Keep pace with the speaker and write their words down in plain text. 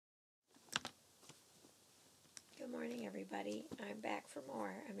everybody. I'm back for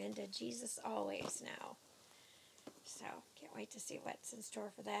more. I'm into Jesus always now. So, can't wait to see what's in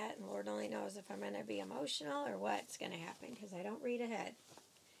store for that. And Lord only knows if I'm going to be emotional or what's going to happen, because I don't read ahead.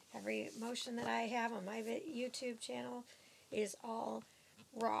 Every emotion that I have on my YouTube channel is all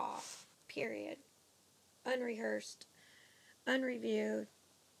raw, period. Unrehearsed, unreviewed,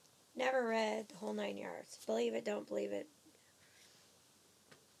 never read, the whole 9 yards. Believe it, don't believe it.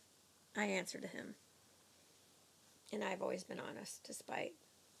 I answer to him. And I've always been honest, despite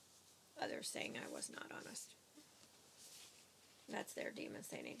others saying I was not honest. That's their demons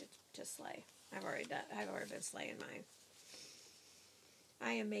they need to slay. I've already been slaying mine.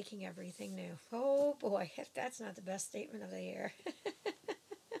 I am making everything new. Oh boy, if that's not the best statement of the year.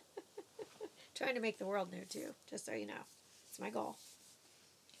 Trying to make the world new too, just so you know. It's my goal.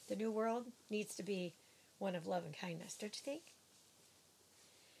 The new world needs to be one of love and kindness, don't you think?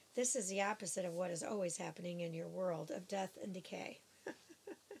 This is the opposite of what is always happening in your world of death and decay.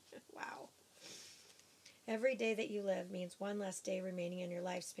 Wow. Every day that you live means one less day remaining in your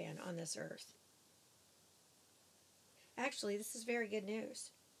lifespan on this earth. Actually, this is very good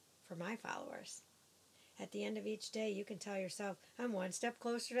news for my followers. At the end of each day, you can tell yourself, I'm one step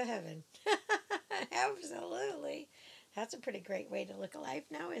closer to heaven. Absolutely. That's a pretty great way to look at life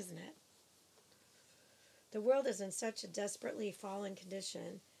now, isn't it? The world is in such a desperately fallen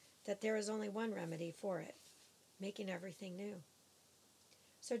condition that there is only one remedy for it, making everything new.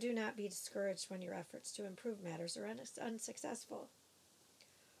 So do not be discouraged when your efforts to improve matters are unsuccessful.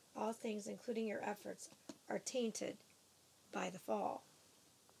 All things, including your efforts, are tainted by the fall.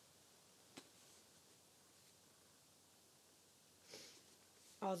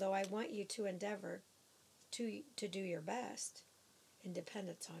 Although I want you to endeavor to do your best in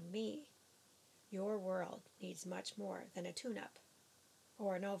dependence on me, your world needs much more than a tune-up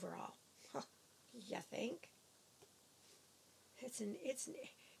or an overhaul. You think? It's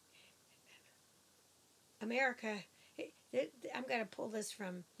America. I'm going to pull this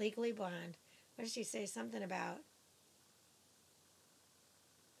from Legally Blonde. What did she say? Something about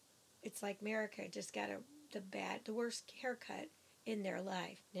it's like America just got the worst haircut in their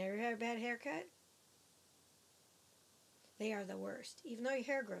life. Never had a bad haircut? They are the worst. Even though your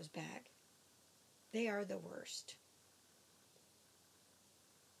hair grows back, they are the worst.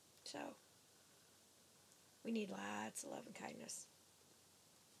 So, we need lots of love and kindness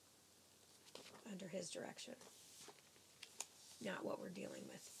under his direction. Not what we're dealing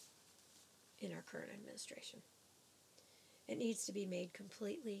with in our current administration. It needs to be made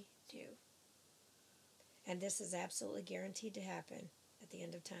completely new. And this is absolutely guaranteed to happen at the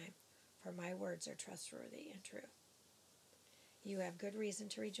end of time, for my words are trustworthy and true. You have good reason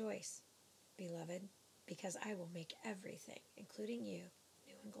to rejoice, beloved, because I will make everything, including you,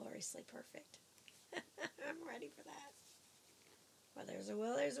 new and gloriously perfect. I'm ready for that. Well, there's a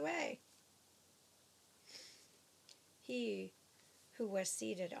will, there's a way. He who was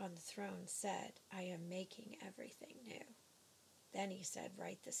seated on the throne said, I am making everything new. Then he said,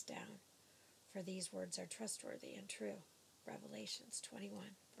 write this down, for these words are trustworthy and true. Revelations 21,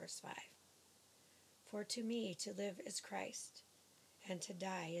 verse 5. For to me to live is Christ, and to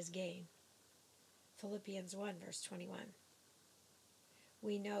die is gain. Philippians 1, verse 21.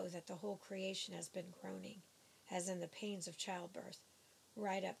 We know that the whole creation has been groaning, as in the pains of childbirth,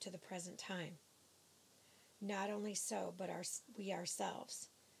 right up to the present time. Not only so, but we ourselves,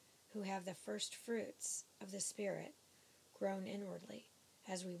 who have the first fruits of the Spirit, groan inwardly,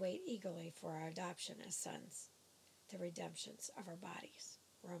 as we wait eagerly for our adoption as sons, the redemptions of our bodies.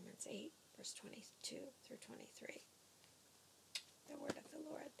 Romans 8, verse 22 through 23. The word of the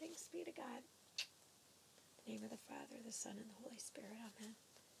Lord. Thanks be to God. In the name of the Father, the Son, and the Holy Spirit. Amen.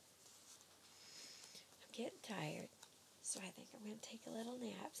 I'm getting tired, so I think I'm going to take a little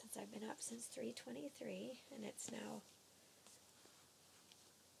nap since I've been up since 3:23, and it's now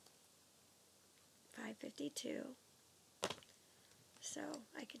 5:52. So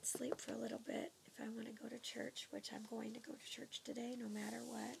I can sleep for a little bit if I want to go to church, which I'm going to go to church today no matter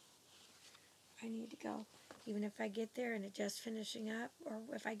what. I need to go. Even if I get there and it's just finishing up, or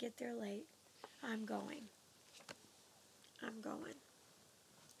if I get there late, I'm going. I'm going.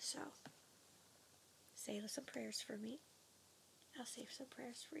 So, say some prayers for me. I'll save some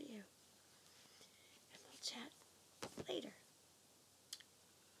prayers for you. And we'll chat later.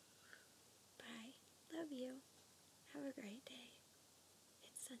 Bye. Love you. Have a great day.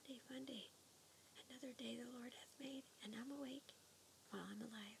 It's Sunday Funday. Another day the Lord hath made, and I'm awake while I'm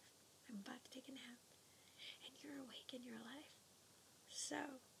alive. I'm about to take a nap, and you're awake and you're alive.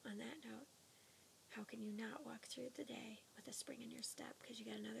 So, on that note, how can you not walk through the day with a spring in your step because you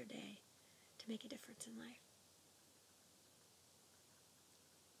got another day to make a difference in life?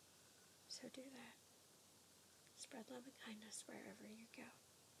 So do that. Spread love and kindness wherever you go.